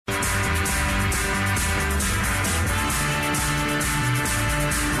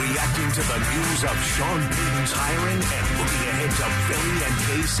into the news of Sean Payton's hiring and looking ahead to Philly and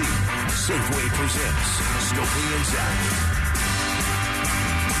KC. Safeway presents Stokely and Zach.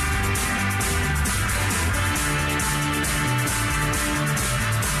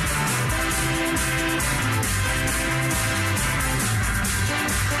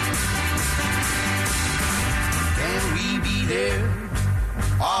 Can we be there?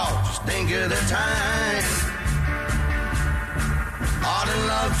 Oh, just think of the time. All the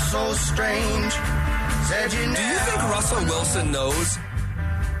love so strange. Said you Do you think Russell Wilson knows?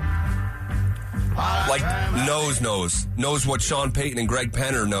 Knows what Sean Payton and Greg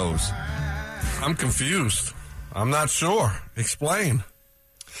Penner knows? I'm confused. I'm not sure. Explain.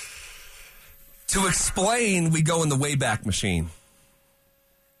 To explain, we go in the Wayback Machine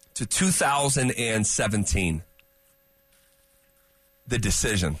to 2017. The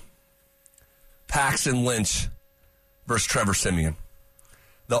decision. Paxton Lynch versus Trevor Siemian.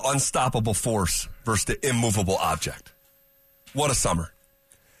 The unstoppable force versus the immovable object. What a summer.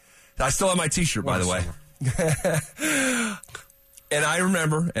 I still have my T-shirt, by the way. And I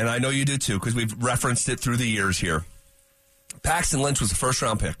remember, and I know you do too, because we've referenced it through the years here. Paxton Lynch was a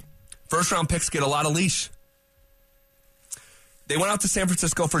first-round pick. First-round picks get a lot of leash. They went out to San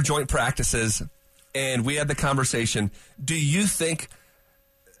Francisco for joint practices, and we had the conversation. Do you think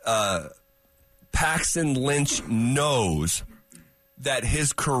Paxton Lynch knows that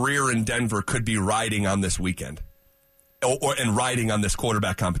his career in Denver could be riding on this weekend and riding on this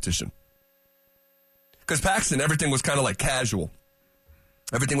quarterback competition? Because Paxton, everything was kind of like casual.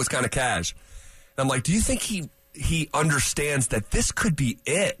 Everything was kind of cash. And I'm like, do you think he understands that this could be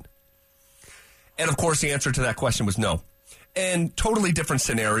it? And, of course, the answer to that question was no. And totally different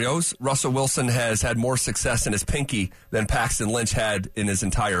scenarios. Russell Wilson has had more success in his pinky than Paxton Lynch had in his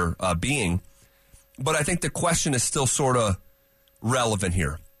entire being. But I think the question is still sort of relevant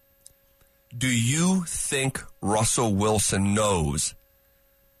here. Do you think Russell Wilson knows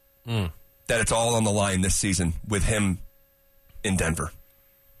that it's all on the line this season with him in Denver?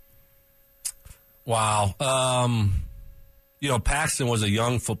 Wow. Paxton was a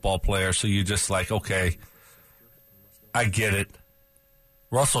young football player, so you're just like, okay, I get it.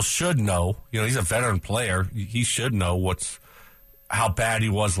 Russell should know. He's a veteran player. He should know how bad he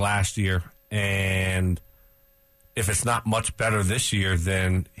was last year. And if it's not much better this year,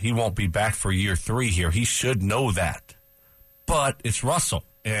 then he won't be back for year 3 here. He should know that. But it's Russell.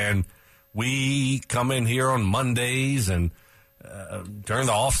 And we come in here on Mondays and during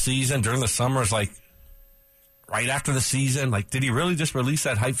the off season, during the summer, it's like right after the season, like, did he really just release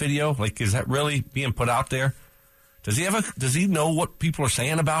that hype video? Like, is that really being put out there? Does he know what people are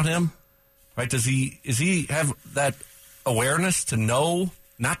saying about him? Right? Does he have that awareness to know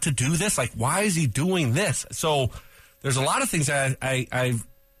not to do this? Like, why is he doing this? So there's a lot of things that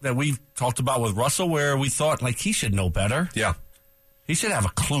that we've talked about with Russell where we thought, like, he should know better. Yeah. He should have a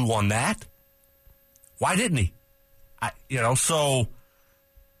clue on that. Why didn't he? So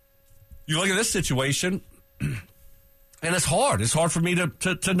you look at this situation, and it's hard. It's hard for me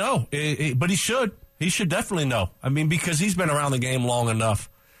to know. But he should. He should definitely know. I mean, because he's been around the game long enough.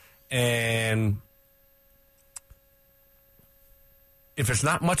 And if it's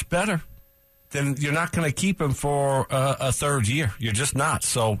not much better, then you're not going to keep him for a third year. You're just not.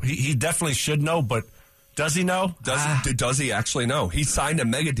 So he definitely should know, but does he know? Does he actually know? He signed a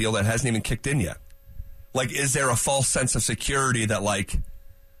mega deal that hasn't even kicked in yet. Like, is there a false sense of security that, like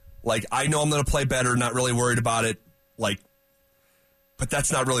I know I'm going to play better, not really worried about it, but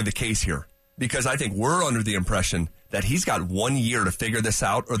that's not really the case here. Because I think we're under the impression that he's got 1 year to figure this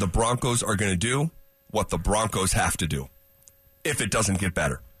out, or the Broncos are going to do what the Broncos have to do if it doesn't get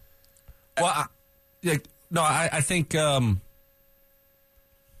better. Well, I think you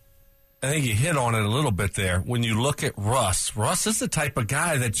hit on it a little bit there. When you look at Russ is the type of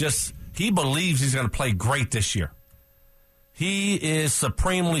guy that he believes he's going to play great this year. He is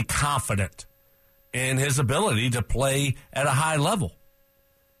supremely confident in his ability to play at a high level.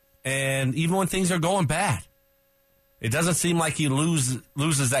 And even when things are going bad, it doesn't seem like he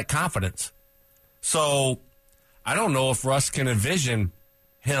loses that confidence. So I don't know if Russ can envision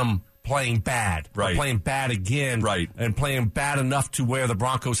him playing bad, right, or playing bad again, right, and playing bad enough to where the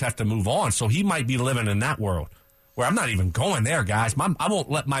Broncos have to move on. So he might be living in that world where I'm not even going there, guys. I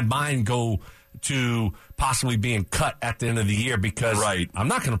won't let my mind go to possibly being cut at the end of the year because I'm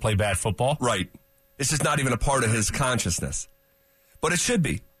not going to play bad football. Right. It's just not even a part of his consciousness. But it should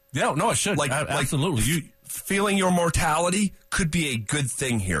be. Yeah, no, it should. Absolutely. Feeling your mortality could be a good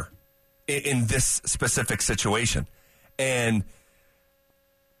thing here in this specific situation. And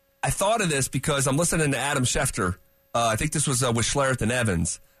I thought of this because I'm listening to Adam Schefter. I think this was with Schlereth and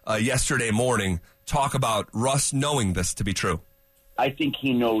Evans yesterday morning talk about Russ knowing this to be true. I think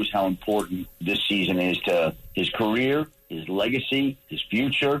he knows how important this season is to his career, his legacy, his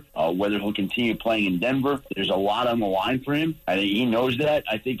future, whether he'll continue playing in Denver. There's a lot on the line for him. I think he knows that.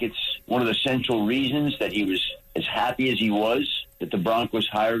 I think it's one of the central reasons that he was as happy as he was that the Broncos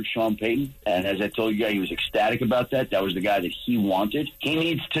hired Sean Payton. And as I told you, he was ecstatic about that. That was the guy that he wanted. He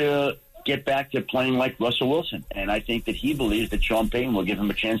needs to get back to playing like Russell Wilson. And I think that he believes that Sean Payton will give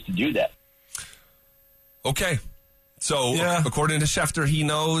him a chance to do that. Okay. So, according to Schefter, he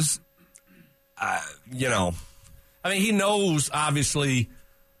knows, you know. I mean, he knows, obviously,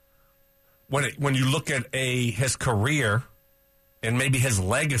 when you look at his career and maybe his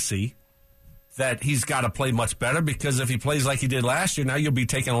legacy, that he's got to play much better, because if he plays like he did last year, now you'll be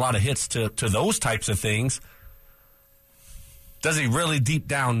taking a lot of hits to those types of things. Does he really deep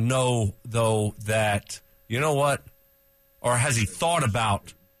down know, though, that, you know what, or has he thought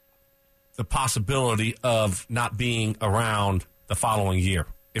about the possibility of not being around the following year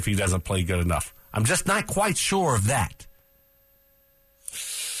if he doesn't play good enough? I'm just not quite sure of that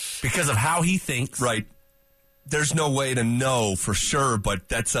because of how he thinks. Right. There's no way to know for sure, but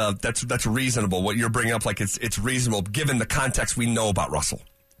that's reasonable. What you're bringing up, like it's reasonable given the context we know about Russell.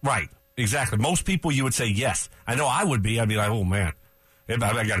 Right. Exactly. Most people, you would say yes. I know I would be. I'd be like, oh man, I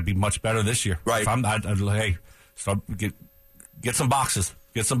got to be much better this year. Right. Hey, start get some boxes.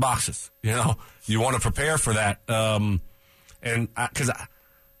 Get some boxes. You know, you want to prepare for that. Because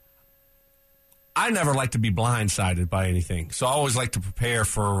I never like to be blindsided by anything. So I always like to prepare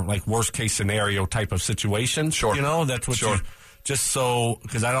for like worst case scenario type of situations. Sure. You know, that's what just so,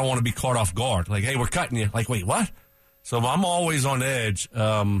 because I don't want to be caught off guard. Like, hey, we're cutting you. Like, wait, what? So I'm always on edge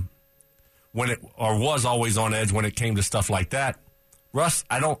was always on edge when it came to stuff like that. Russ,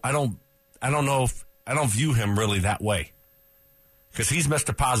 I don't know if I don't view him really that way. Because he's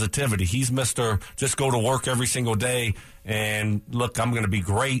Mr. Positivity. He's Mr. Just go to work every single day and look, I'm going to be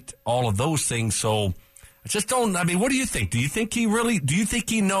great. All of those things. So I just don't. I mean, what do you think? Do you think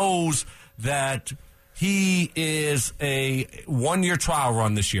he knows that he is a 1-year trial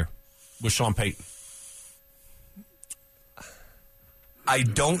run this year with Sean Payton? I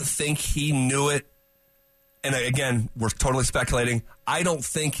don't think he knew it. And again, we're totally speculating. I don't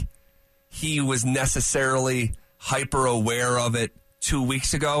think he was necessarily hyper aware of it 2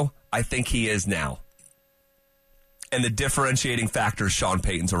 weeks ago. I think he is now. And the differentiating factor is Sean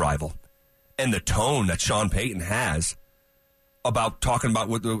Payton's arrival. And the tone that Sean Payton has about talking about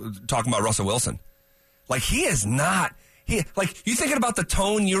Russell Wilson. Like, he is not. You thinking about the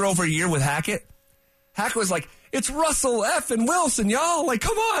tone year over year with Hackett? Hackett was like, it's Russell F. and Wilson, y'all. Like,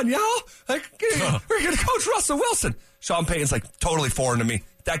 come on, y'all. Like, we're going to coach Russell Wilson. Sean Payton's like, totally foreign to me.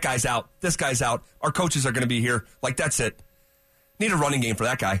 That guy's out. This guy's out. Our coaches are going to be here. Like, that's it. Need a running game for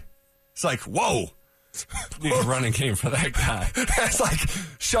that guy. It's like, whoa. Need a running game for that guy. That's like,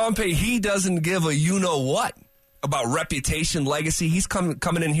 Sean Payton, he doesn't give a you-know-what about reputation, legacy. He's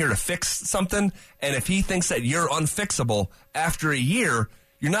coming in here to fix something, and if he thinks that you're unfixable after a year,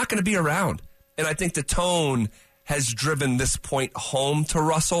 you're not going to be around. And I think the tone has driven this point home to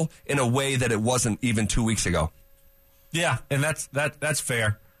Russell in a way that it wasn't even 2 weeks ago. Yeah, and that's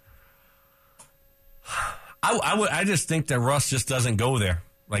fair. I just think that Russ just doesn't go there.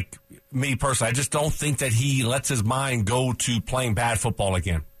 Like, me personally, I just don't think that he lets his mind go to playing bad football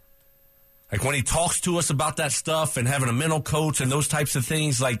again. Like, when he talks to us about that stuff and having a mental coach and those types of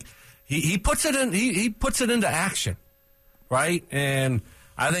things, like, he puts it in, he puts it into action, right? And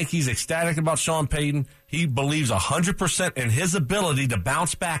I think he's ecstatic about Sean Payton. He believes 100% in his ability to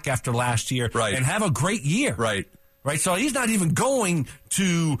bounce back after last year and have a great year. Right. So he's not even going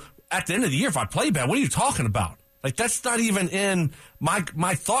to, at the end of the year, if I play bad, what are you talking about? Like, that's not even in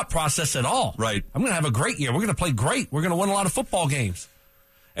my thought process at all. Right. I'm going to have a great year. We're going to play great. We're going to win a lot of football games.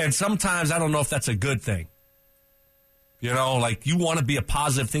 And sometimes I don't know if that's a good thing. You know, like, you want to be a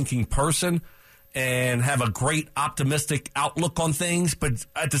positive thinking person and have a great optimistic outlook on things, but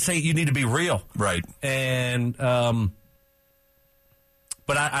at the same, you need to be real. Right. And, but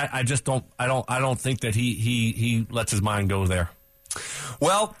I just don't think that he lets his mind go there.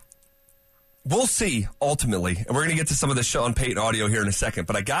 Well, we'll see ultimately. And we're going to get to some of the Sean Payton audio here in a second,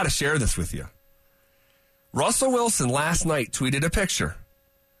 but I got to share this with you. Russell Wilson last night tweeted a picture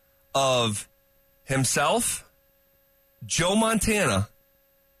of himself, Joe Montana,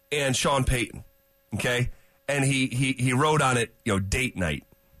 and Sean Payton. Okay? And he wrote on it, date night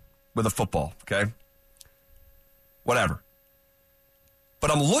with a football. Okay? Whatever.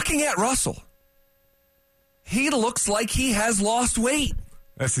 But I'm looking at Russell. He looks like he has lost weight.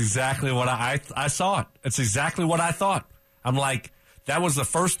 That's exactly what I saw it. That's exactly what I thought. I'm like, That was the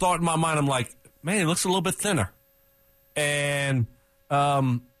first thought in my mind. I'm like, man, he looks a little bit thinner. And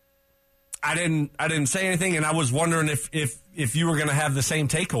I didn't say anything, and I was wondering if you were going to have the same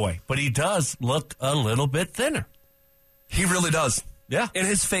takeaway. But he does look a little bit thinner. He really does. Yeah. In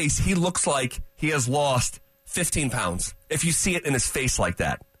his face, he looks like he has lost 15 pounds. If you see it in his face like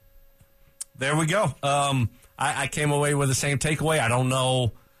that. There we go. I came away with the same takeaway. I don't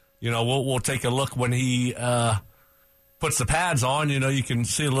know. We'll take a look when he puts the pads on. You can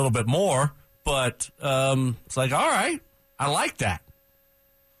see a little bit more. But it's like, all right, I like that.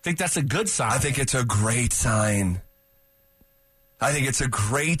 I think that's a good sign. I think it's a great sign. We got to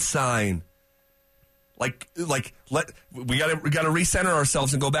recenter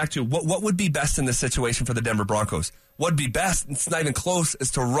ourselves and go back to what would be best in this situation for the Denver Broncos. What would be best, it's not even close,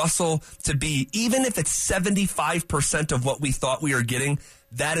 is to Russell to be, even if it's 75% of what we thought we were getting,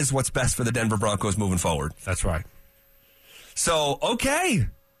 that is what's best for the Denver Broncos moving forward. That's right. So, okay.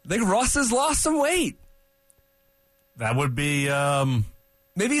 I think Russ has lost some weight. That would be...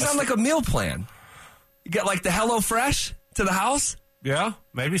 maybe he's on like a meal plan. You get like the HelloFresh to the house. Yeah,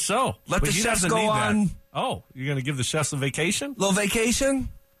 maybe so. Let the chefs go on. Oh, you're going to give the chefs a vacation? Little vacation?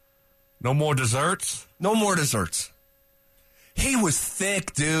 No more desserts? No more desserts. He was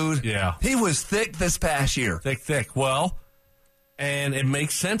thick, dude. Yeah. He was thick this past year. Thick. Well, and it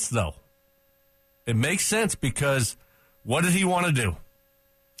makes sense, though. It makes sense because what did he want to do?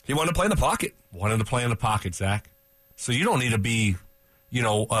 He wanted to play in the pocket. Wanted to play in the pocket, Zach. So you don't need to be,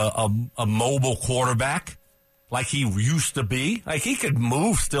 a mobile quarterback like he used to be. Like he could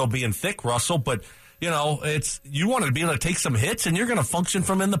move still being thick, Russell, but, you want to be able to take some hits and you're going to function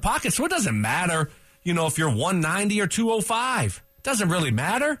from in the pocket. So it doesn't matter, if you're 190 or 205. It doesn't really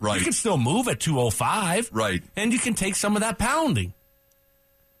matter. Right. You can still move at 205. Right. And you can take some of that pounding.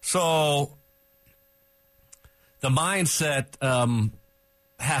 So the mindset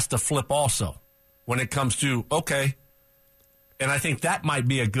has to flip also when it comes to, okay, and I think that might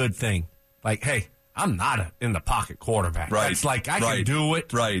be a good thing. Like, hey, I'm not an in-the-pocket quarterback. Right. It's like I can do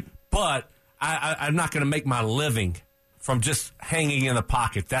it, right? But I'm not going to make my living from just hanging in the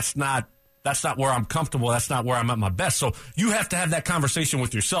pocket. That's not where I'm comfortable. That's not where I'm at my best. So you have to have that conversation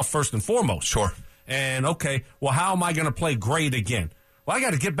with yourself first and foremost. Sure. And, okay, well, how am I going to play great again? Well, I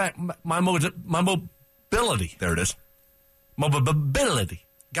got to get back my mobility. There it is. Mobility.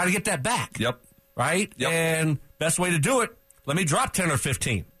 Got to get that back. Yep. Right? Yep. And best way to do it, let me drop 10 or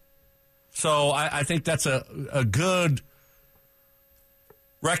 15. So I think that's a good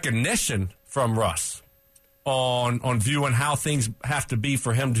recognition from Russ on viewing how things have to be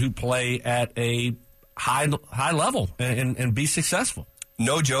for him to play at a high level and be successful.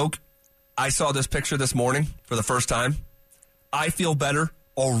 No joke. I saw this picture this morning for the first time. I feel better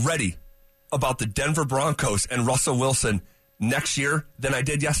already about the Denver Broncos and Russell Wilson next year than I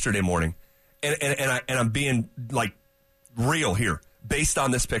did yesterday morning. And I'm being like real here based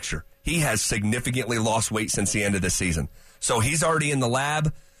on this picture. He has significantly lost weight since the end of this season. So he's already in the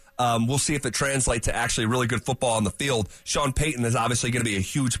lab. We'll see if it translates to actually really good football on the field. Sean Payton is obviously going to be a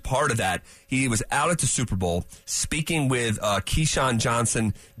huge part of that. He was out at the Super Bowl speaking with Keyshawn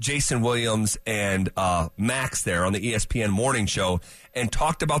Johnson, Jason Williams, and Max there on the ESPN morning show and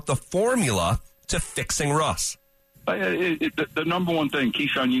talked about the formula to fixing Russ. The number one thing,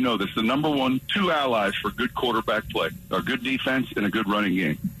 Keyshawn, you know this, the number one, two allies for good quarterback play are good defense and a good running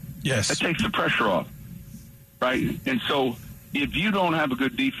game. Yes. That takes the pressure off, right? And so if you don't have a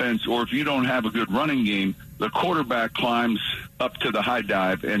good defense or if you don't have a good running game, the quarterback climbs up to the high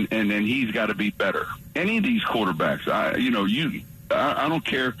dive, and then he's got to be better. Any of these quarterbacks, I don't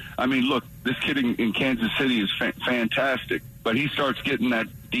care. I mean, look, this kid in Kansas City is fantastic, but he starts getting that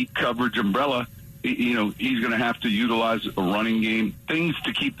deep coverage umbrella. He's going to have to utilize a running game, things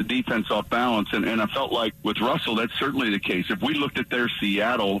to keep the defense off balance. And I felt like with Russell, that's certainly the case. If we looked at their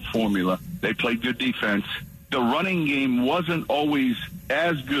Seattle formula, they played good defense. The running game wasn't always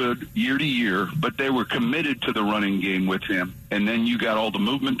as good year to year, but they were committed to the running game with him. And then you got all the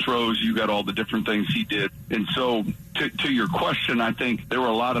movement throws, you got all the different things he did. And so to your question, I think there were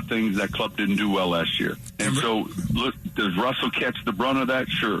a lot of things that club didn't do well last year. And so look, does Russell catch the brunt of that?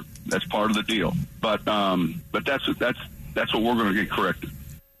 Sure. That's part of the deal. But that's what we're going to get corrected.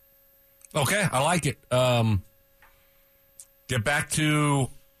 Okay, I like it. Get back to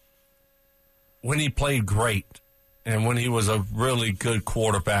when he played great and when he was a really good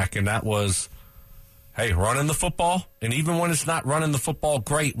quarterback, and that was, hey, running the football. And even when it's not running the football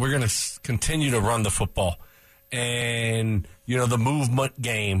great, we're going to continue to run the football. And, the movement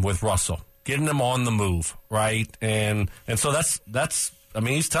game with Russell, getting him on the move, right? And so that's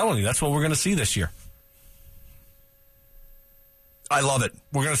he's telling you that's what we're going to see this year. I love it.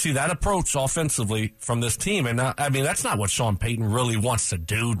 We're going to see that approach offensively from this team. And, that's not what Sean Payton really wants to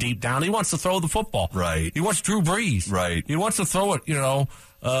do deep down. He wants to throw the football. Right. He wants Drew Brees. Right. He wants to throw it,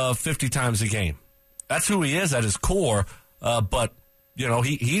 50 times a game. That's who he is at his core. But,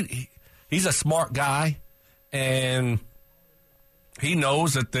 he's a smart guy, and he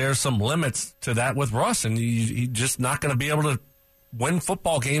knows that there's some limits to that with Russ, and he's just not going to be able to win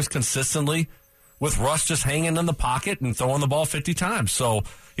football games consistently with Russ just hanging in the pocket and throwing the ball 50 times. So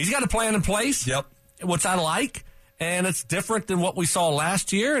he's got a plan in place, which I like, and it's different than what we saw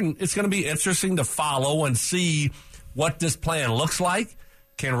last year, and it's going to be interesting to follow and see what this plan looks like.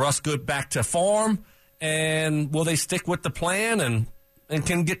 Can Russ get back to form, and will they stick with the plan and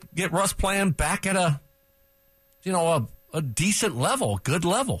can get Russ playing back at a decent level, a good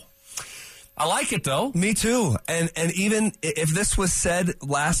level? I like it, though. Me too. And even if this was said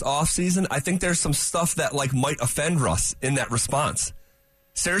last offseason, I think there's some stuff that might offend Russ in that response.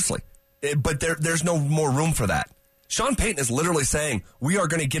 Seriously. But there's no more room for that. Sean Payton is literally saying, we are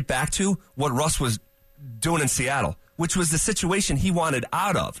going to get back to what Russ was doing in Seattle, which was the situation he wanted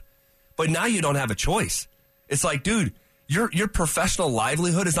out of. But now you don't have a choice. It's like, dude, your professional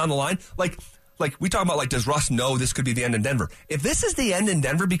livelihood is on the line. Like we talk about, does Russ know this could be the end in Denver? If this is the end in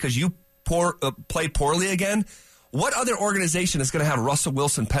Denver because you play poorly again, what other organization is going to have Russell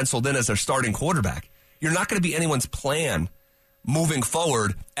Wilson penciled in as their starting quarterback? You're not going to be anyone's plan moving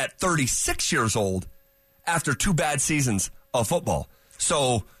forward at 36 years old after 2 bad seasons of football.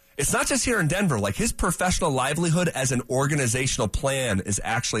 So it's not just here in Denver. His professional livelihood as an organizational plan is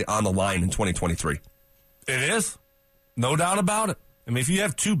actually on the line in 2023. It is. No doubt about it. I mean, if you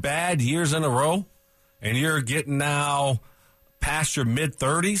have 2 bad years in a row and you're getting now past your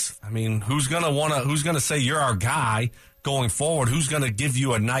mid-30s, I mean, who's going to say you're our guy going forward? Who's going to give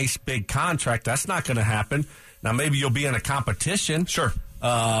you a nice big contract? That's not going to happen. Now, maybe you'll be in a competition. Sure.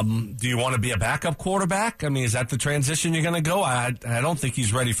 Do you want to be a backup quarterback? I mean, is that the transition you're going to go? I don't think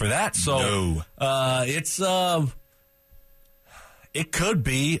he's ready for that. So no. It could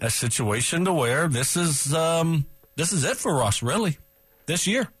be a situation to where this is it for Russ, really, this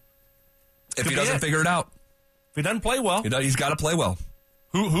year. If he doesn't figure it out. If he doesn't play well. He's got to play well.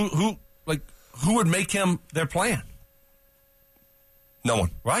 Who would make him their plan? No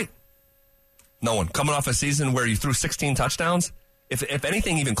one. Right. No one. Coming off a season where you threw 16 touchdowns, if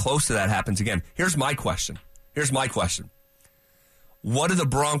anything even close to that happens again, here's my question. What do the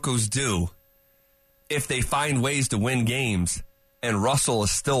Broncos do if they find ways to win games and Russell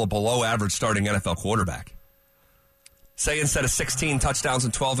is still a below-average starting NFL quarterback? Say instead of 16 touchdowns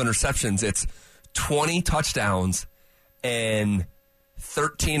and 12 interceptions, it's 20 touchdowns and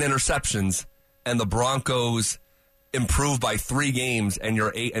 13 interceptions, and the Broncos improve by 3 games, and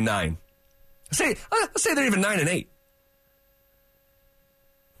you're 8-9. Let's say they're even 9-8.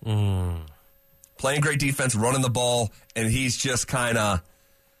 Playing great defense, running the ball, and he's just kind of.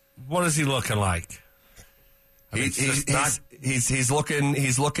 What is he looking like? He's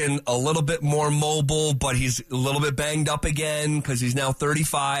looking a little bit more mobile, but he's a little bit banged up again because he's now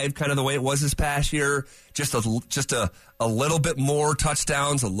 35, kind of the way it was this past year. Just a little bit more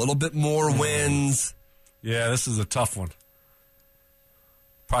touchdowns, a little bit more wins. Yeah, this is a tough one.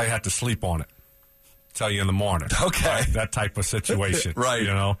 Probably have to sleep on it. Tell you in the morning. Okay. Right? That type of situation. Right.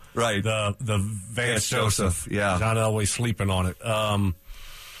 Right. The Vance Joseph. Yeah. Not always sleeping on it.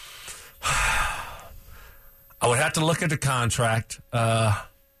 I would have to look at the contract. I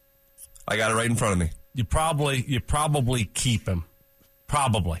got it right in front of me. You probably keep him.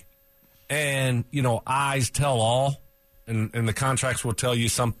 Probably. And, eyes tell all. And the contracts will tell you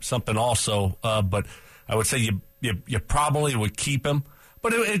something also. But I would say you probably would keep him.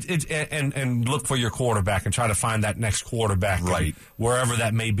 But and look for your quarterback and try to find that next quarterback, right? Wherever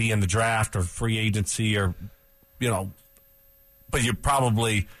that may be in the draft or free agency, or But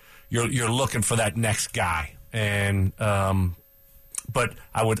you're looking for that next guy, and but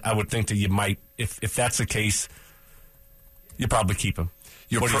I would think that you might, if that's the case, you probably keep him.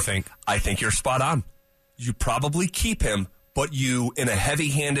 What do you think? I think you're spot on. You probably keep him, but you, in a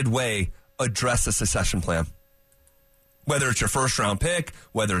heavy-handed way, address the succession plan. Whether it's your first-round pick,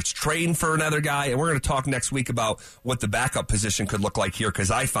 whether it's trading for another guy, and we're going to talk next week about what the backup position could look like here, because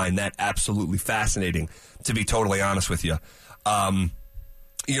I find that absolutely fascinating, to be totally honest with you.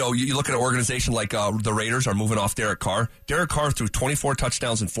 You look at an organization like the Raiders are moving off Derek Carr. Derek Carr threw 24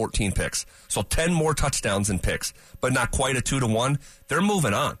 touchdowns and 14 picks, so 10 more touchdowns and picks, but not quite a 2-1. They're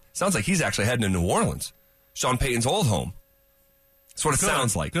moving on. Sounds like he's actually heading to New Orleans, Sean Payton's old home. That's what it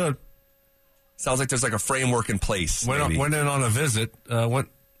sounds like. Good. Sounds like there's like a framework in place. Went in on a visit. But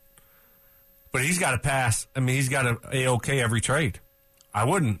he's got to pass. I mean, he's got to A-OK every trade. I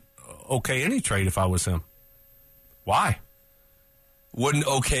wouldn't okay any trade if I was him. Why? Wouldn't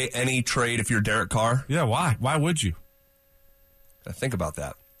okay any trade if you're Derek Carr? Yeah, why? Why would you? Think about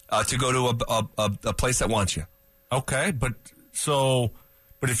that. To go to a place that wants you. Okay, but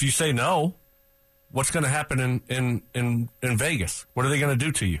if you say no, what's going to happen in Vegas? What are they going to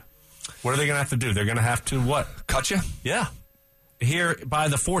do to you? What are they going to have to do? They're going to have to what? Cut you? Yeah. Here by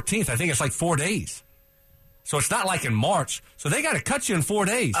the 14th, I think it's like 4 days. So it's not like in March. So they got to cut you in 4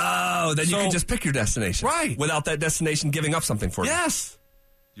 days. Oh, then you can just pick your destination. Right. Without that destination giving up something for you. Yes.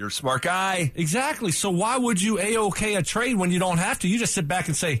 You're a smart guy. Exactly. So why would you A-OK a trade when you don't have to? You just sit back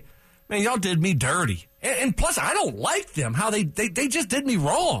and say, man, y'all did me dirty. And plus, I don't like them, how they just did me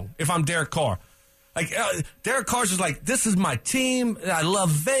wrong if I'm Derek Carr. Like, Derek Carr's just like, this is my team. I love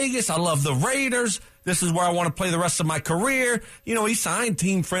Vegas. I love the Raiders. This is where I want to play the rest of my career. You know, he signed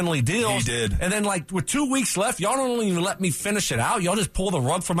team-friendly deals. He did. And then, like, with 2 weeks left, y'all don't even let me finish it out. Y'all just pull the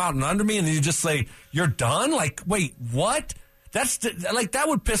rug from out and under me, and then you just say, you're done? Like, wait, what? That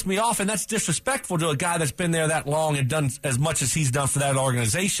would piss me off, and that's disrespectful to a guy that's been there that long and done as much as he's done for that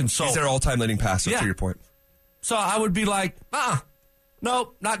organization. So he's their all-time leading passer, Yeah. to your point. So I would be like,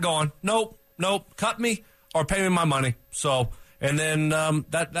 nope, not going. Nope, cut me or pay me my money. So, and then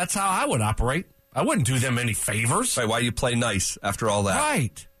that's how I would operate. I wouldn't do them any favors. Right, why you play nice after all that?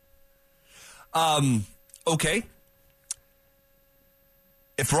 Right. Okay.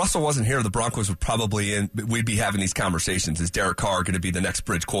 If Russell wasn't here, the Broncos we'd be having these conversations. Is Derek Carr going to be the next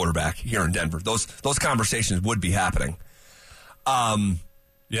bridge quarterback here in Denver? Those conversations would be happening.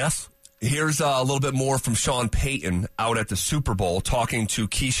 Yes. Here's a little bit more from Sean Payton out at the Super Bowl talking to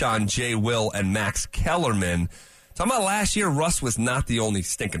Keyshawn J. Will and Max Kellerman. Talking about last year, Russ was not the only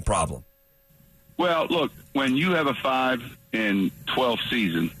stinking problem. Well, look, when you have a 5-12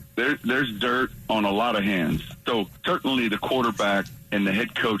 season, there's dirt on a lot of hands. So certainly the quarterback and the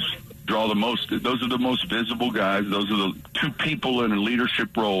head coach draw the most. Those are the most visible guys. Those are the two people in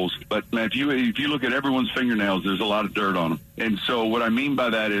leadership roles. But man, if you look at everyone's fingernails, there's a lot of dirt on them. And so what I mean by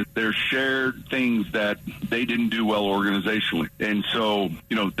that is there's shared things that they didn't do well organizationally. And so,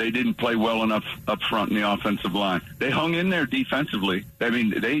 they didn't play well enough up front in the offensive line. They hung in there defensively. I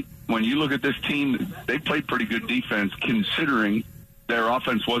mean, when you look at this team, they played pretty good defense considering their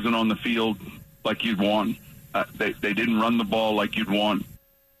offense wasn't on the field like you'd want. They didn't run the ball like you'd want.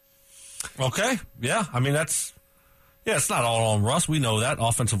 Okay. Yeah. I mean, it's not all on Russ. We know that.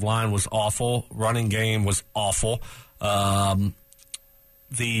 Offensive line was awful. Running game was awful. When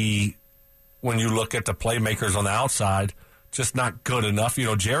you look at the playmakers on the outside, just not good enough.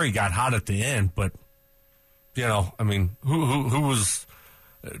 Jerry got hot at the end, but, I mean, who was...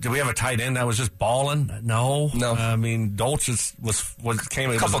 Did we have a tight end that was just balling? No. I mean, Dolce came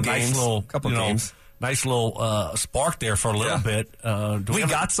in a couple games, nice little spark there for a little bit. We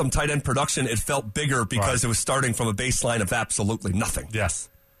got some tight end production. It felt bigger because it was starting from a baseline of absolutely nothing. Yes.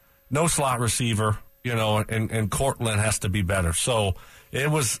 No slot receiver, and Cortland has to be better. So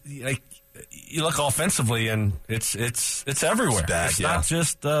it was like, you look offensively, and it's everywhere. It's not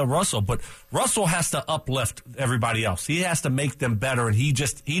just Russell, but Russell has to uplift everybody else. He has to make them better, and he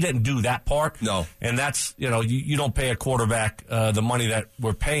didn't do that part. No, and that's you don't pay a quarterback the money that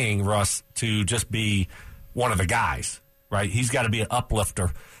we're paying Russ to just be one of the guys, right? He's got to be an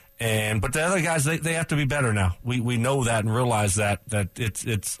uplifter, but the other guys they have to be better now. We know that and realize that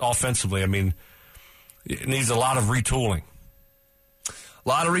it's offensively. I mean, it needs a lot of retooling. A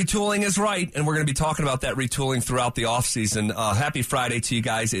lot of retooling is right, and we're going to be talking about that retooling throughout the offseason. Happy Friday to you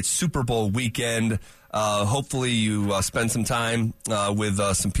guys. It's Super Bowl weekend. Hopefully you spend some time with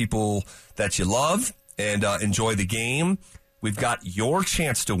some people that you love and enjoy the game. We've got your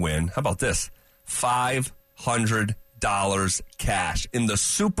chance to win. How about this? $500 cash in the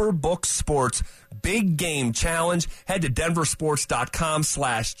Superbook Sports Big Game Challenge. Head to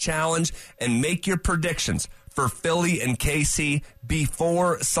denversports.com/challenge and make your predictions for Philly and KC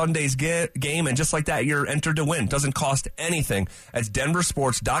before Sunday's game. And just like that, you're entered to win. Doesn't cost anything. That's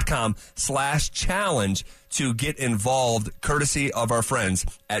denversports.com/challenge to get involved, courtesy of our friends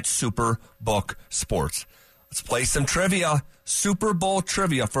at Superbook Sports. Let's play some trivia. Super Bowl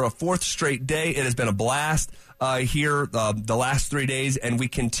trivia for a fourth straight day. It has been a blast here the last 3 days, and we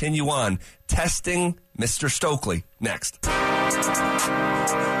continue on testing Mr. Stokely next.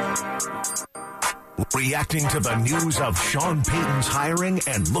 Reacting to the news of Sean Payton's hiring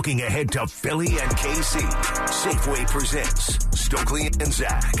and looking ahead to Philly and KC, Safeway presents Stokely and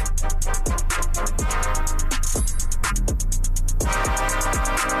Zach.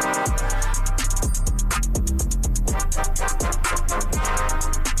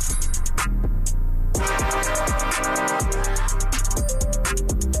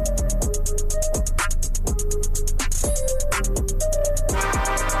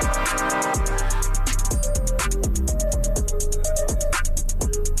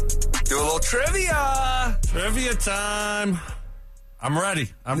 Do a little trivia. Trivia time. I'm ready.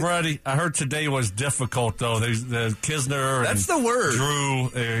 I heard today was difficult, though. There's the Kisner. That's and the word.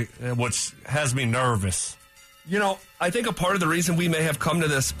 Drew, which has me nervous. You know, I think a part of the reason we may have come to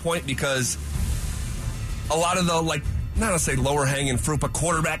this point because a lot of the, like, not to say lower hanging fruit, but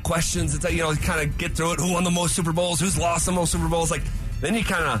quarterback questions, it's, you know, kind of get through it. Who won the most Super Bowls? Who's lost the most Super Bowls? Like, then you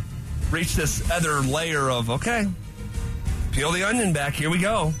kind of reach this other layer of, okay, peel the onion back. Here we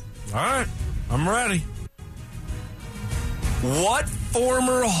go. All right. I'm ready. What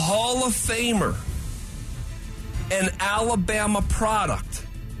former Hall of Famer and Alabama product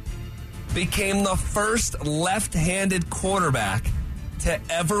became the first left-handed quarterback to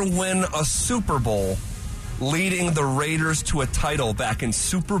ever win a Super Bowl, leading the Raiders to a title back in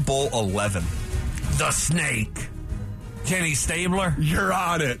Super Bowl 11? The Snake. Kenny Stabler? You're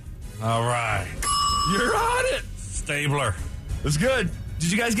on it. All right. You're on it. Stabler. That's good.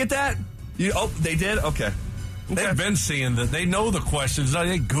 Did you guys get that? They did? Okay. They've been seeing that. They know the questions.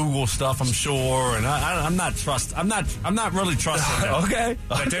 They Google stuff, I'm sure, and I'm not really trusting them. Okay.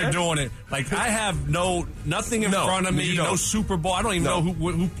 That they're doing it. Like, I have nothing in front of me. No Super Bowl. I don't even know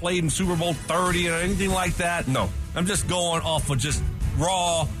who played in Super Bowl 30 or anything like that. No. I'm just going off of just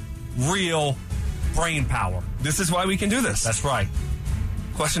raw, real brain power. This is why we can do this. That's right.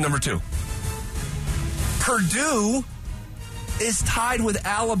 Question number 2. Purdue is tied with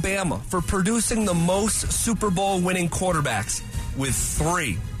Alabama for producing the most Super Bowl winning quarterbacks with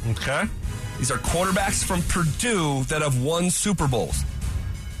 3. Okay. These are quarterbacks from Purdue that have won Super Bowls.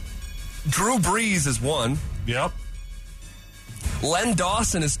 Drew Brees is 1. Yep. Len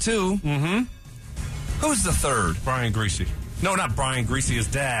Dawson is 2. Mm-hmm. Who's the 3rd? Brian Greasy. No, not Brian Greasy, his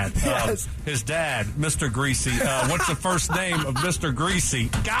dad. Yes. His dad, Mr. Greasy. What's the first name of Mr. Greasy?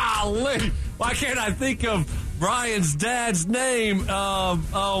 Golly! Why can't I think of Brian's dad's name?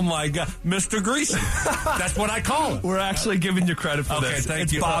 Oh, my God. Mr. Greasy. That's what I call him. We're actually giving you credit for this. Thank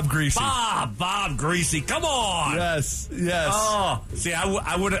it's you. Bob Greasy. Bob Greasy. Come on! Yes. Oh, see,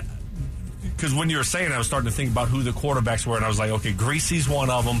 I would have... Because when you were saying, I was starting to think about who the quarterbacks were, and I was like, okay, Greasy's one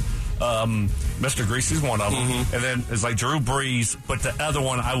of them. Mr. Greasy's one of them. Mm-hmm. And then it's like Drew Brees, but the other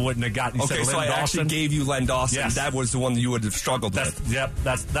one I wouldn't have gotten. You okay, said so Len I Dawson. actually gave you Len Dawson. Yes. That was the one that you would have struggled with. Yep,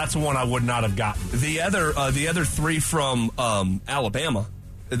 that's the one I would not have gotten. The other 3 from Alabama,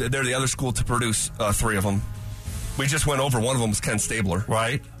 they're the other school to produce 3 of them. We just went over. One of them was Ken Stabler.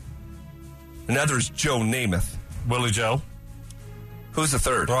 Right. Another is Joe Namath. Willie Joe. Who's the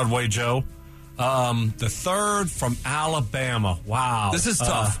 3rd? Broadway Joe. The 3rd from Alabama. Wow. This is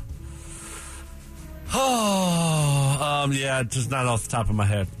tough. Yeah, just not off the top of my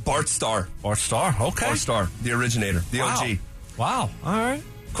head. Bart Starr. Bart Starr, okay. Bart Starr, the originator, the OG. Wow. All right.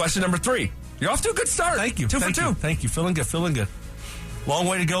 Question number 3. You're off to a good start. Thank you. 2 for 2. Thank you. Feeling good. Long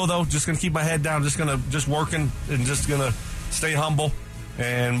way to go, though. Just going to keep my head down. Just working and just going to stay humble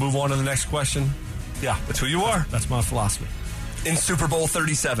and move on to the next question. Yeah. That's who you are. That's my philosophy. In Super Bowl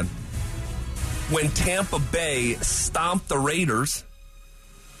 37, when Tampa Bay stomped the Raiders,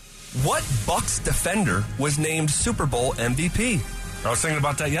 what Bucs defender was named Super Bowl MVP? I was thinking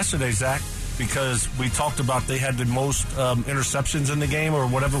about that yesterday, Zach, because we talked about they had the most interceptions in the game or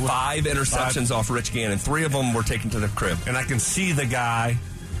whatever. 5 interceptions off Rich Gannon. 3 of them were taken to the crib. And I can see the guy,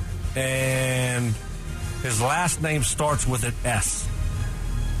 and his last name starts with an S.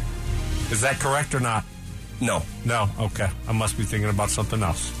 Is that correct or not? No. No? Okay. I must be thinking about something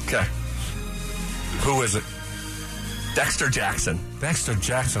else. Okay. Who is it? Dexter Jackson. Dexter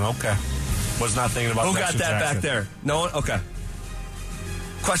Jackson, okay. Was not thinking about Who Dexter got that Jackson. back there? No one? Okay.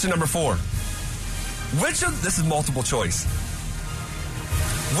 Question number 4. This is multiple choice.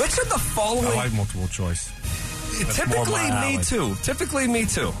 Which of the following... I like multiple choice. Typically me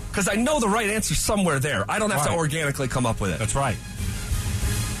too. Because I know the right answer somewhere there. I don't have to organically come up with it. That's right.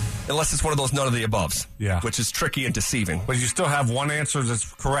 Unless it's one of those none of the aboves. Yeah. Which is tricky and deceiving. But you still have one answer that's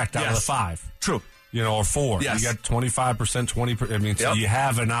correct out of the 5. True. Or 4. Yes. You got 25%, 20%. I mean, so you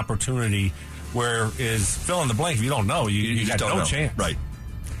have an opportunity where is fill in the blank. If you don't know, you got no chance. Right.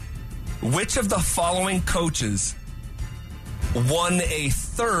 Which of the following coaches won a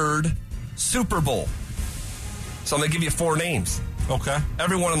 3rd Super Bowl? So I'm going to give you 4 names. Okay.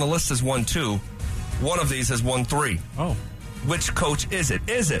 Everyone on the list has won 2. One of these has won 3. Oh. Which coach is it?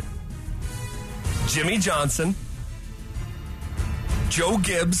 Is it Jimmy Johnson, Joe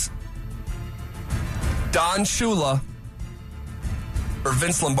Gibbs, Don Shula, or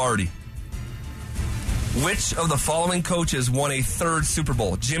Vince Lombardi? Which of the following coaches won a 3rd Super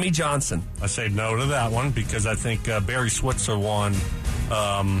Bowl? Jimmy Johnson. I say no to that one because I think Barry Switzer won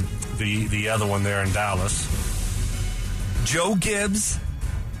the other one there in Dallas. Joe Gibbs,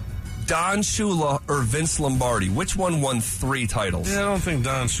 Don Shula or Vince Lombardi? Which one won 3 titles? Yeah, I don't think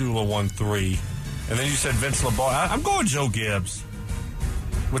Don Shula won 3. And then you said Vince Lombardi. I'm going Joe Gibbs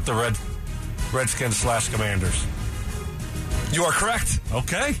with the Redskins / Commanders. You are correct.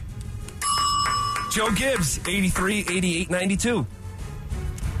 Okay. Joe Gibbs, 83, 88, 92.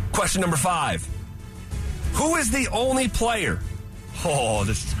 Question number 5. Who is the only player? Oh,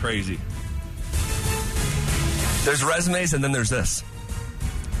 this is crazy. There's resumes and then there's this.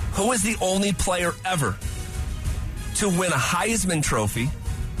 Who is the only player ever to win a Heisman Trophy,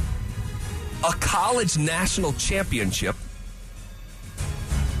 a college national championship,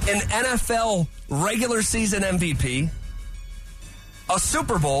 an NFL regular season MVP, a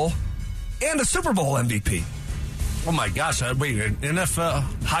Super Bowl, and a Super Bowl MVP? Oh, my gosh. Wait, an NFL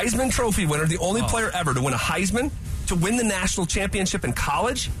Heisman Trophy winner, the only player ever to win a Heisman, to win the national championship in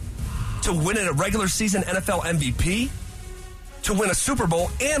college, to win a regular season NFL MVP, to win a Super Bowl,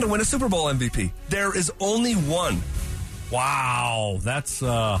 and to win a Super Bowl MVP. There is only one. Wow, that's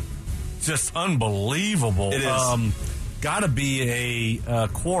just unbelievable. It is. Got to be a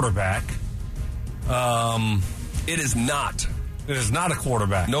quarterback. It is not. It is not a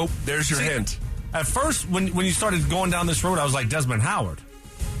quarterback. Nope, there's your hint. At first, when you started going down this road, I was like Desmond Howard.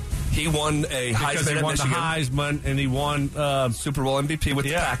 He won a Because Heisman he at won Michigan. the Heisman, and he won Super Bowl MVP with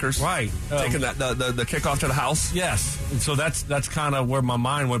the Packers. Right. Taking the kickoff to the house. Yes. And so that's kind of where my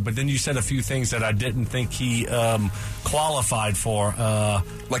mind went. But then you said a few things that I didn't think he qualified for.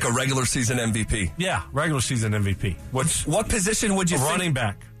 Like a regular season MVP. Yeah, regular season MVP. What position would you think? Running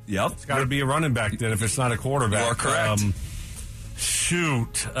back. Yep. It's got to be a running back then if it's not a quarterback. You are correct.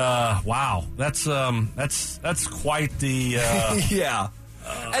 Shoot. Wow. That's quite the... yeah.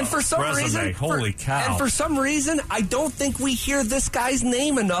 And for some resume. reason, Holy cow. And for some reason, I don't think we hear this guy's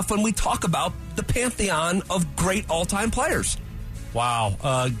name enough when we talk about the pantheon of great all-time players. Wow.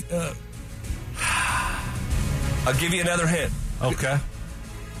 I'll give you another hint. Okay.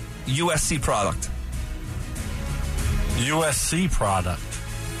 USC product. USC product.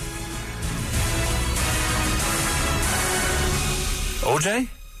 OJ?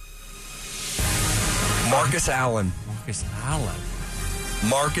 Marcus Allen. Marcus Allen.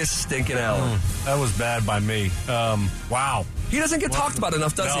 Marcus stinking Allen. That was bad by me. Wow. He doesn't get talked about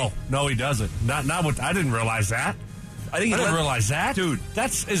enough, does he? No, he doesn't. Not what I didn't realize that. I didn't realize that, dude.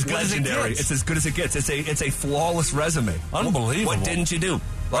 That's as good Legendary. as it gets. It's as good as it gets. It's a flawless resume. Unbelievable. What didn't you do?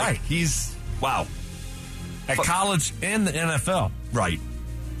 Right. He's wow. At college and the NFL. Right.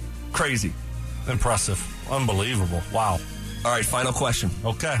 Crazy. Impressive. Unbelievable. Wow. All right, final question.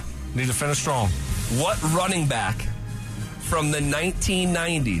 Okay. Need to finish strong. What running back from the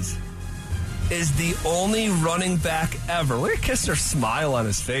 1990s is the only running back ever? Look at Kistner's smile on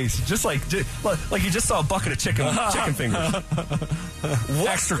his face. Just like you just saw a bucket of chicken fingers.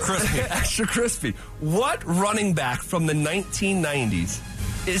 Extra crispy. Extra crispy. What running back from the 1990s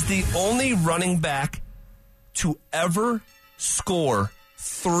is the only running back to ever score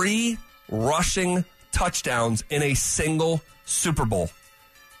 3 rushing touchdowns in a single Super Bowl?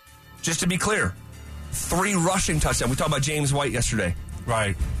 Just to be clear, 3 rushing touchdowns. We talked about James White yesterday.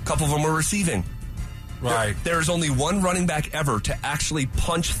 Right. A couple of them were receiving. Right. There's only one running back ever to actually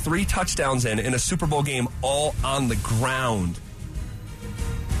punch 3 touchdowns in a Super Bowl game, all on the ground.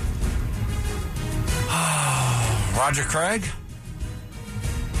 Roger Craig?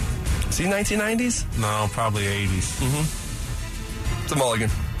 See 1990s? No, probably 80s. It's a mulligan.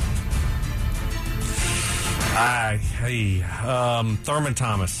 Thurman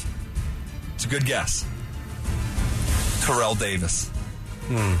Thomas. It's a good guess. Terrell Davis.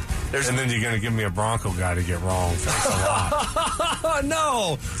 And then you're going to give me a Bronco guy to get wrong. Thanks a lot. Oh,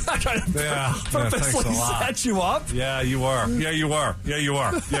 no. I'm trying to purposely thanks a lot. set you up. Yeah, you were. Yeah, you were.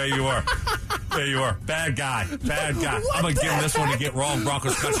 Bad guy. I'm going to give him this one to get wrong.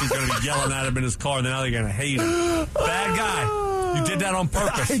 Broncos country's going to be yelling at him in his car, and now they're going to hate him. Bad guy. You did that on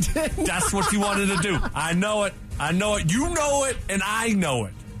purpose. I didn't. That's what you wanted to do. I know it. You know it, and I know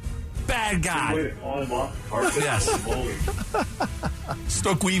it. Bad guy. Yes.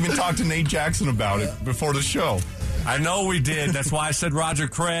 Stoke, we even talked to Nate Jackson about it before the show. I know we did. That's why I said Roger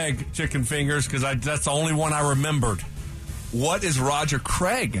Craig, chicken fingers, because that's the only one I remembered. What is Roger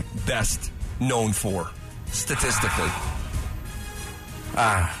Craig best known for, statistically?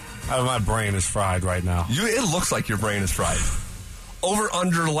 My brain is fried right now. It looks like your brain is fried. Over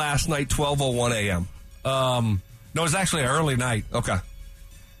under last night, 12:01 a.m. No, it was actually an early night. Okay.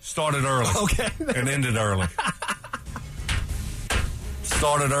 Started early. Okay. And ended early.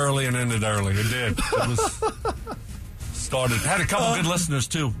 Started early and ended early. It did. It was started. Had a couple good listeners,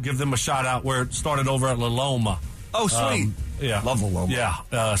 too. Give them a shout out where it started over at La Loma. Oh, sweet. Yeah. Love the Loma. Yeah.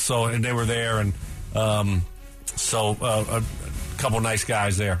 And they were there, and a couple nice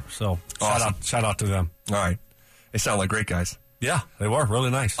guys there. So Awesome. shout out to them. All right. They sound like great guys. Yeah, they were really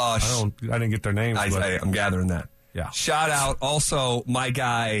nice. I didn't get their names. I'm gathering that. Yeah. Shout out also my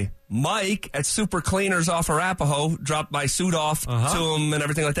guy Mike at Super Cleaners off Arapahoe. Dropped my suit off to him and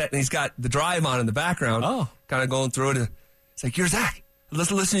everything like that. And he's got the drive on in the background. Oh. Kind of going through it. It's like, you're Zach.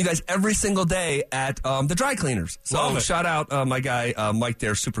 Listen to you guys every single day at the dry cleaners. So shout out my guy Mike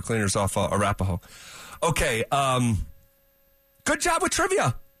there, Super Cleaners off Arapahoe. Okay. Good job with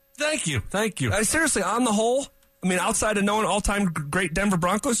trivia. Thank you. Seriously, on the whole, I mean, outside of knowing all-time great Denver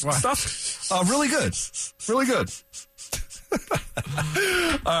Broncos stuff, really good. Really good.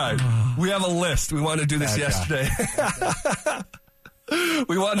 All right. We have a list. We wanted to do this yesterday.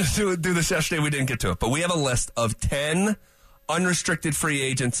 We wanted to do this yesterday. We didn't get to it. But we have a list of 10 unrestricted free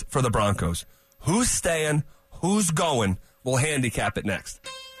agents for the Broncos. Who's staying? Who's going? We'll handicap it next.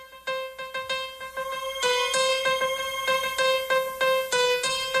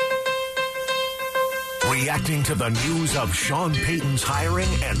 Reacting to the news of Sean Payton's hiring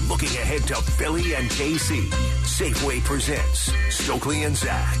and looking ahead to Philly and KC. Safeway presents Stokely and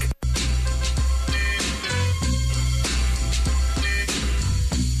Zach.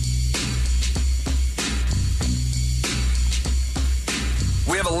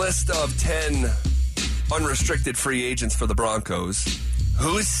 We have a list of 10 unrestricted free agents for the Broncos.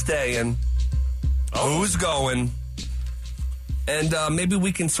 Who's staying? Who's going? And maybe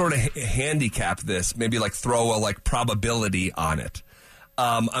we can sort of handicap this, maybe like throw a probability on it.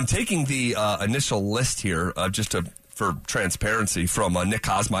 I'm taking the initial list here for transparency from Nick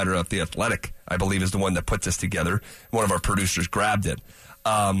Kosmider of The Athletic, I believe is the one that put this together. One of our producers grabbed it.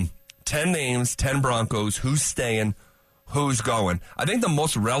 10 names, 10 Broncos, who's staying, who's going. I think the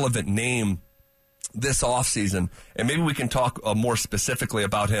most relevant name this offseason, and maybe we can talk more specifically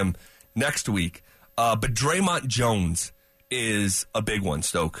about him next week, but Draymond Jones is a big one,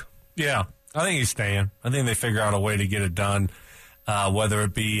 Stoke. Yeah, I think he's staying. I think they figure out a way to get it done, whether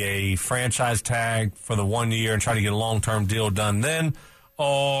it be a franchise tag for the 1 year and try to get a long-term deal done then,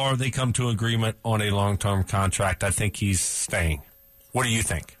 or they come to agreement on a long-term contract. I think he's staying. What do you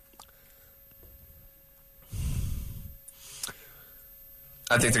think?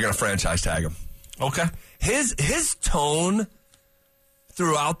 I think they're going to franchise tag him. Okay. His tone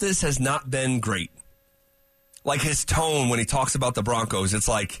throughout this has not been great. Like his tone when he talks about the Broncos, it's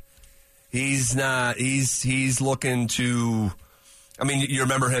like he's looking to, I mean, you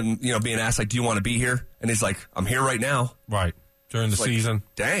remember him, being asked, like, do you want to be here? And he's like, I'm here right now. Right. During the season.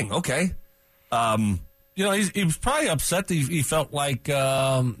 Dang, okay. He was probably upset that he felt like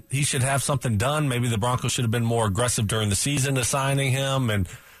he should have something done. Maybe the Broncos should have been more aggressive during the season to signing him. And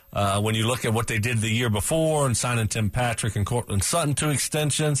when you look at what they did the year before and signing Tim Patrick and Cortland Sutton to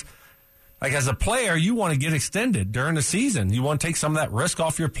extensions, like as a player, you want to get extended during the season. You want to take some of that risk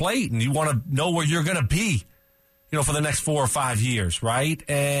off your plate, and you want to know where you're going to be, for the next 4 or 5 years, right?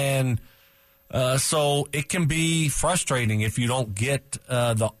 And so it can be frustrating if you don't get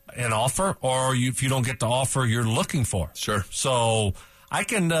an offer, or if you don't get the offer you're looking for. Sure. So I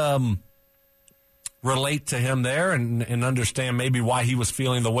can relate to him there and understand maybe why he was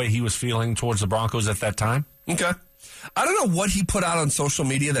feeling the way he was feeling towards the Broncos at that time. Okay. I don't know what he put out on social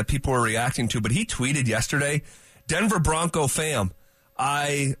media that people were reacting to, but he tweeted yesterday, Denver Bronco fam,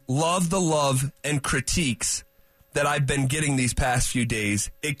 I love the love and critiques that I've been getting these past few days.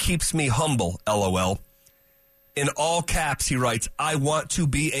 It keeps me humble, LOL. In all caps, he writes, I want to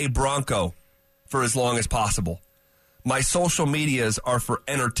be a Bronco for as long as possible. My social medias are for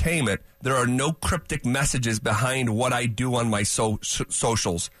entertainment. There are no cryptic messages behind what I do on my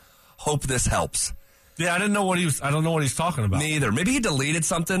socials. Hope this helps. Yeah, I don't know what he's talking about. Me either. Maybe he deleted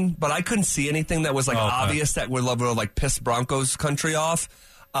something, but I couldn't see anything that was obvious that would piss Broncos country off.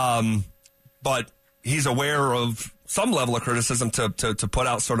 But he's aware of some level of criticism to put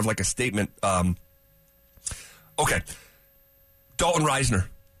out sort of like a statement. Okay. Dalton Reisner.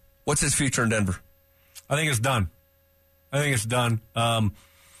 What's his future in Denver? I think it's done. I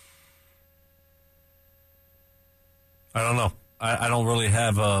don't know. I don't really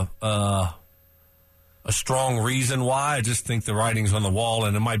have a strong reason why. I just think the writing's on the wall,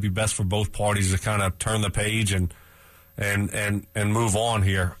 and it might be best for both parties to kind of turn the page and move on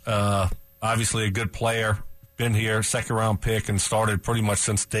here. Obviously, a good player, been here, second-round pick, and started pretty much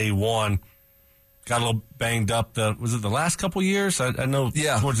since day one. Got a little banged up. Was it the last couple years? I know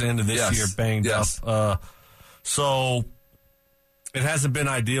towards the end of this year, banged up. So it hasn't been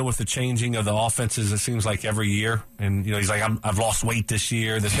ideal with the changing of the offenses, it seems like, every year. And, he's like, I've lost weight this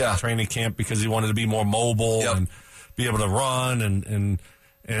year, this training camp, because he wanted to be more mobile and be able to run and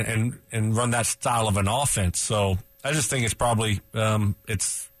run that style of an offense. So I just think it's probably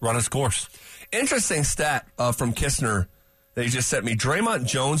it's run its course. Interesting stat from Kistner that he just sent me. Draymond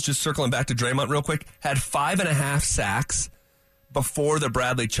Jones, just circling back to Draymond real quick, had 5.5 sacks before the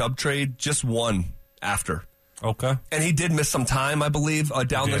Bradley Chubb trade, just one after. Okay. And he did miss some time, I believe,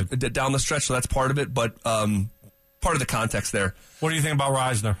 down the stretch, so that's part of it, but part of the context there. What do you think about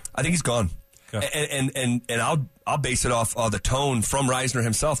Reisner? I think he's gone. Okay. And I'll base it off the tone from Reisner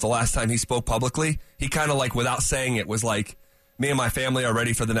himself. The last time he spoke publicly, he kind of like, without saying it, was like, me and my family are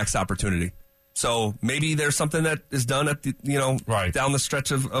ready for the next opportunity. So maybe there's something that is done at the, down the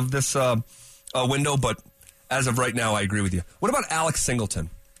stretch of this window, but as of right now, I agree with you. What about Alex Singleton?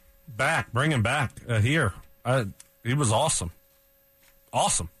 Bring him back here. He was awesome.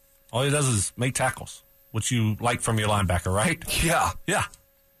 Awesome. All he does is make tackles, which you like from your linebacker, right? Yeah. Yeah.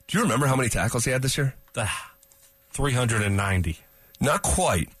 Do you remember how many tackles he had this year? 390. Not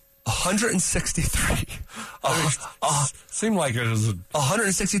quite. 163. Seemed like it was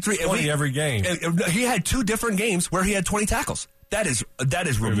 163. 20 every game. He had 2 different games where he had 20 tackles. That is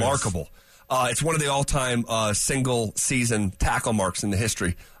remarkable. It's one of the all-time single-season tackle marks in the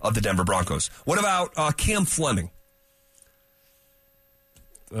history of the Denver Broncos. What about Cam Fleming?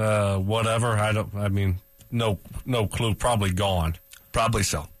 Whatever. No clue. Probably gone. Probably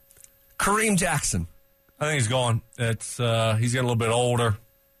so. Kareem Jackson. I think he's gone. It's he's getting a little bit older.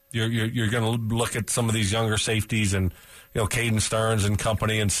 You're going to look at some of these younger safeties and Caden Stearns and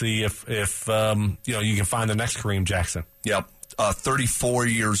company and see if you can find the next Kareem Jackson. Yep. 34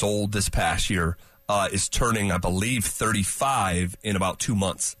 years old this past year, is turning, I believe, 35 in about 2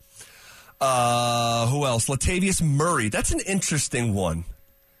 months. Who else? Latavius Murray. That's an interesting one.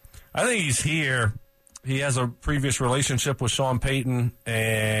 I think he's here. He has a previous relationship with Sean Payton,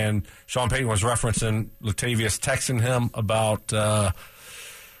 and Sean Payton was referencing Latavius texting him about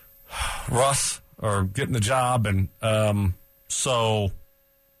Russ or getting the job, and so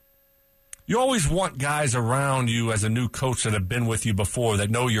you always want guys around you as a new coach that have been with you before, that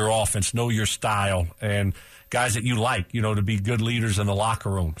know your offense, know your style, and guys that you like, to be good leaders in the locker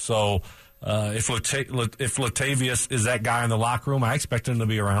room. So if Latavius is that guy in the locker room, I expect him to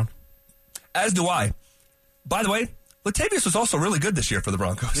be around. As do I. By the way, Latavius was also really good this year for the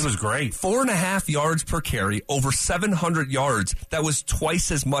Broncos. He was great. 4.5 yards per carry, over 700 yards. That was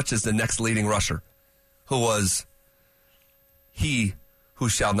twice as much as the next leading rusher, who was he who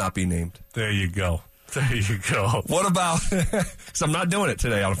shall not be named. There you go. What about, because I'm not doing it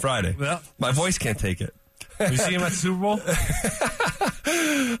today on a Friday. Yeah. My voice can't take it. You see him at the Super Bowl?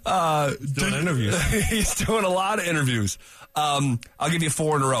 Doing interviews. He's doing a lot of interviews. I'll give you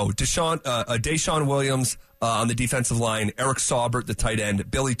 4 in a row. Deshaun Williams on the defensive line, Eric Saubert, the tight end,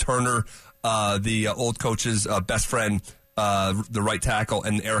 Billy Turner, the old coach's best friend, the right tackle,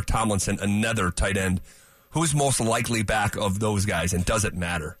 and Eric Tomlinson, another tight end. Who's most likely back of those guys, and does it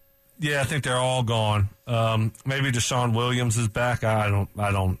matter? Yeah, I think they're all gone. Maybe Deshaun Williams is back. I don't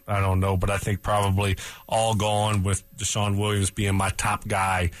know, but I think probably all gone, with Deshaun Williams being my top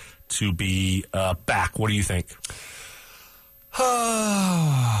guy to be back. What do you think?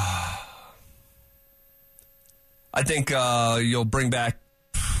 I think you'll bring back.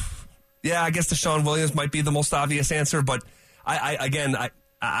 Yeah, I guess Deshaun Williams might be the most obvious answer, but I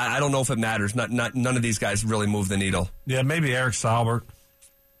don't know if it matters. None of these guys really move the needle. Yeah, maybe Eric Saubert.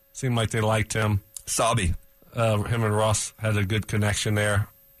 Seemed like they liked him. Sabi. Him and Russ had a good connection there.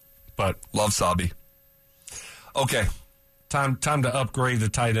 But love Sabi. Okay. Time to upgrade the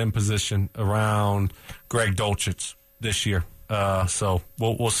tight end position around Greg Dulcich this year. So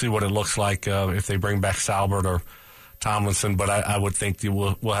we'll see what it looks like if they bring back Saubert or Tomlinson, but I would think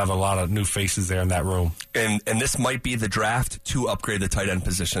we'll have a lot of new faces there in that room. And this might be the draft to upgrade the tight end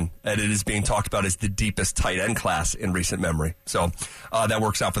position, and it is being talked about as the deepest tight end class in recent memory. So that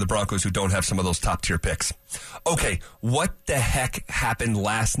works out for the Broncos, who don't have some of those top-tier picks. Okay, what the heck happened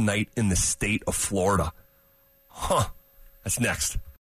last night in the state of Florida? That's next.